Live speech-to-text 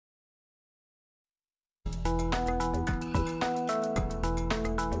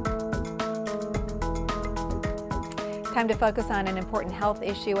Time to focus on an important health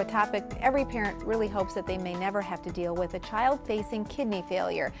issue, a topic every parent really hopes that they may never have to deal with, a child facing kidney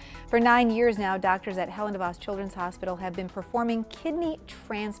failure. For 9 years now, doctors at Helen DeVos Children's Hospital have been performing kidney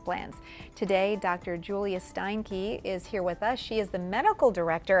transplants. Today, Dr. Julia Steinke is here with us. She is the medical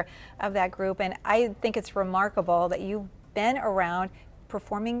director of that group, and I think it's remarkable that you've been around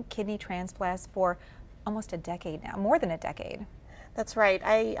performing kidney transplants for almost a decade now, more than a decade. That's right.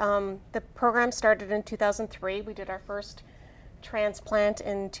 The program started in 2003. We did our first transplant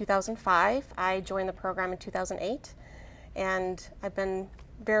in 2005. I joined the program in 2008, and I've been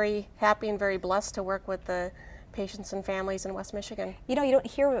very happy and very blessed to work with the patients and families in West Michigan. You know, you don't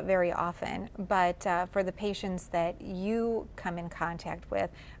hear it very often, but for the patients that you come in contact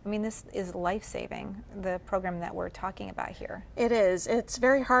with, I mean, this is life-saving, the program that we're talking about here. It is. It's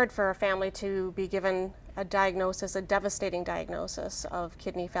very hard for a family to be given a diagnosis, a devastating diagnosis of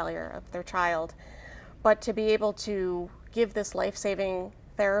kidney failure of their child, but to be able to give this life-saving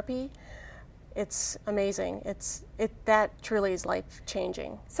therapy, it's amazing. That truly is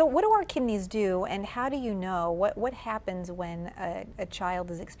life-changing. So what do our kidneys do, and how do you know what happens when a child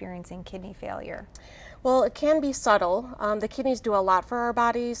is experiencing kidney failure? Well, it can be subtle. The kidneys do a lot for our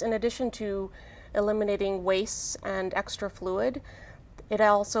bodies. In addition to eliminating waste and extra fluid, it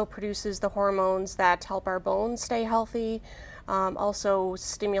also produces the hormones that help our bones stay healthy, also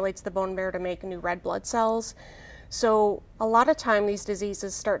stimulates the bone marrow to make new red blood cells. So a lot of time these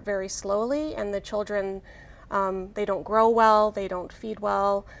diseases start very slowly, and the children, they don't grow well, they don't feed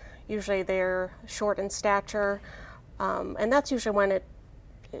well, usually they're short in stature, and that's usually when it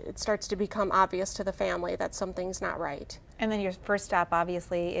starts to become obvious to the family that something's not right. And then your first stop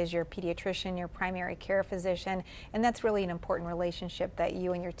obviously is your pediatrician, your primary care physician, and that's really an important relationship that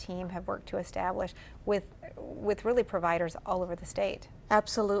you and your team have worked to establish with really providers all over the state.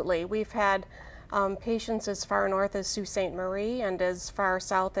 Absolutely. We've had patients as far north as Sault Ste. Marie and as far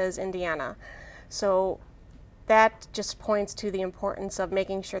south as Indiana. So that just points to the importance of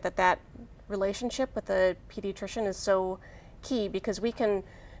making sure that that relationship with the pediatrician is so key, because we can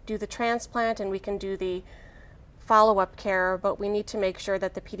do the transplant and we can do the follow-up care, but we need to make sure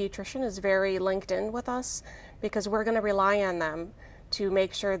that the pediatrician is very linked in with us, because we're going to rely on them to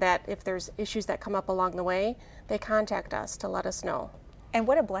make sure that if there's issues that come up along the way, they contact us to let us know. And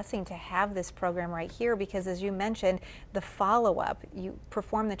what a blessing to have this program right here, because as you mentioned, the follow-up, you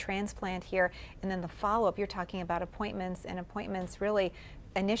perform the transplant here, and then the follow-up, you're talking about appointments, and appointments really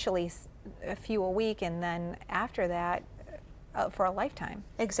initially a few a week, and then after that for a lifetime.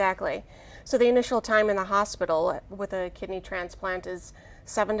 Exactly. So the initial time in the hospital with a kidney transplant is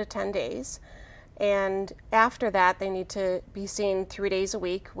 7 to 10 days. And after that, they need to be seen 3 days a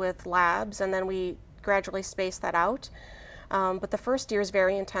week with labs, and then we gradually space that out. But the first year is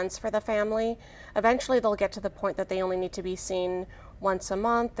very intense for the family. Eventually, they'll get to the point that they only need to be seen once a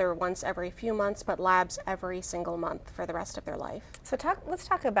month or once every few months, but labs every single month for the rest of their life. So let's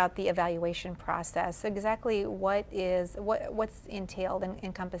talk about the evaluation process. Exactly what's entailed and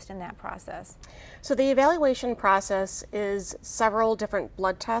encompassed in that process? So the evaluation process is several different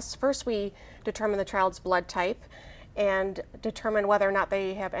blood tests. First, we determine the child's blood type and determine whether or not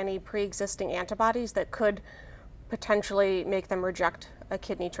they have any pre-existing antibodies that could potentially make them reject a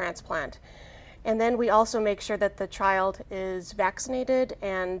kidney transplant. And then we also make sure that the child is vaccinated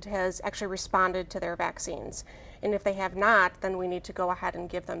and has actually responded to their vaccines. And if they have not, then we need to go ahead and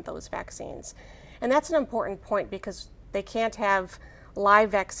give them those vaccines. And that's an important point, because they can't have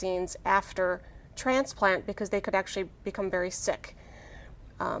live vaccines after transplant, because they could actually become very sick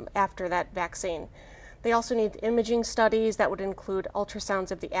after that vaccine. They also need imaging studies that would include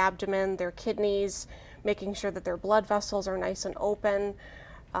ultrasounds of the abdomen, their kidneys, making sure that their blood vessels are nice and open,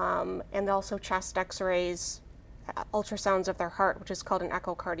 and also chest x-rays, ultrasounds of their heart, which is called an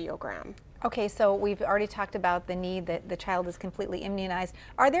echocardiogram. Okay, so we've already talked about the need that the child is completely immunized.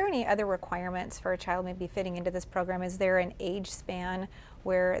 Are there any other requirements for a child maybe fitting into this program? Is there an age span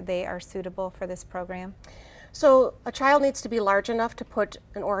where they are suitable for this program? So a child needs to be large enough to put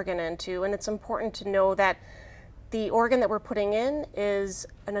an organ into, and it's important to know that the organ that we're putting in is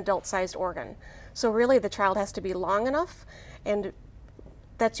an adult-sized organ. So really the child has to be long enough, and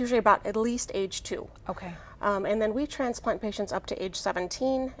that's usually about at least age 2. Okay. And then we transplant patients up to age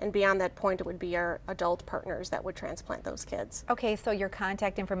 17, and beyond that point it would be our adult partners that would transplant those kids. Okay, so your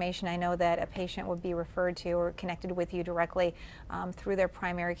contact information, I know that a patient would be referred to or connected with you directly through their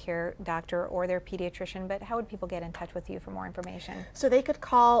primary care doctor or their pediatrician, but how would people get in touch with you for more information? So they could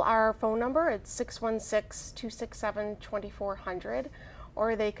call our phone number at 616-267-2400,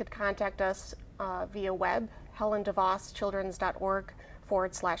 or they could contact us via web,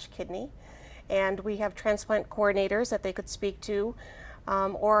 helendevoschildrens.org/kidney. and we have transplant coordinators that they could speak to,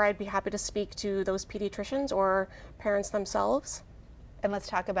 or I'd be happy to speak to those pediatricians or parents themselves. And let's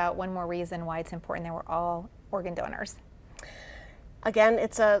talk about one more reason why it's important that we're all organ donors. Again,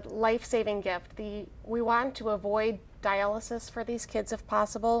 it's a life-saving gift. We want to avoid dialysis for these kids if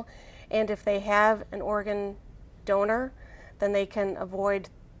possible, and if they have an organ donor, then they can avoid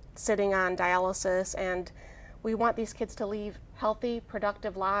sitting on dialysis, and we want these kids to lead healthy,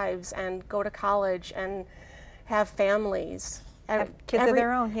 productive lives and go to college and have families. Have kids of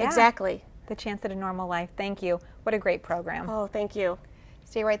their own, yeah. Exactly. The chance at a normal life. Thank you. What a great program. Oh, thank you.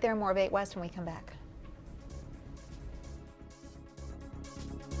 Stay right there, more of 8 West when we come back.